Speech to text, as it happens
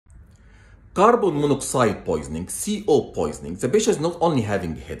Carbon monoxide poisoning, CO poisoning. The patient is not only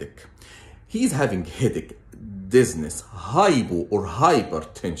having headache, he is having headache, dizziness, hypo or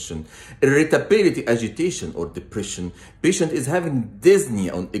hypertension, irritability, agitation or depression. Patient is having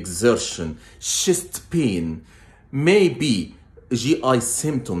dyspnea on exertion, chest pain, maybe GI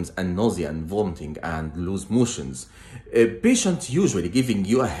symptoms and nausea and vomiting and loose motions. Patient usually giving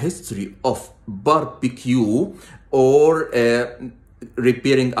you a history of barbecue or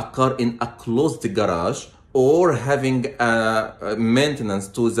repairing a car in a closed garage, or having maintenance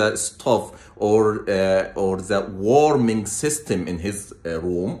to the stove or the warming system in his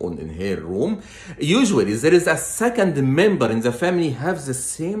room or in her room. Usually there is a second member in the family have the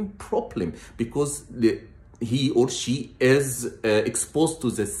same problem because he or she is exposed to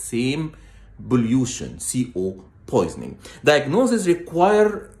the same pollution, CO poisoning. Diagnosis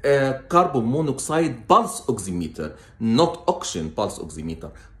require carbon monoxide pulse oximeter, not oxygen pulse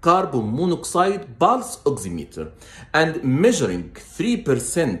oximeter, carbon monoxide pulse oximeter, and measuring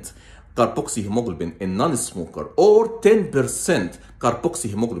 3% carboxyhemoglobin in non-smoker or 10%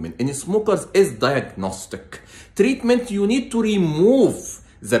 carboxyhemoglobin in smokers is diagnostic. Treatment, you need to remove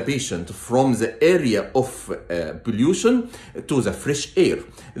the patient from the area of pollution to the fresh air,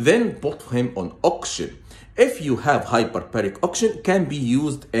 then put him on oxygen. If you have hyperbaric oxygen, can be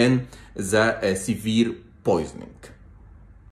used in the severe poisoning.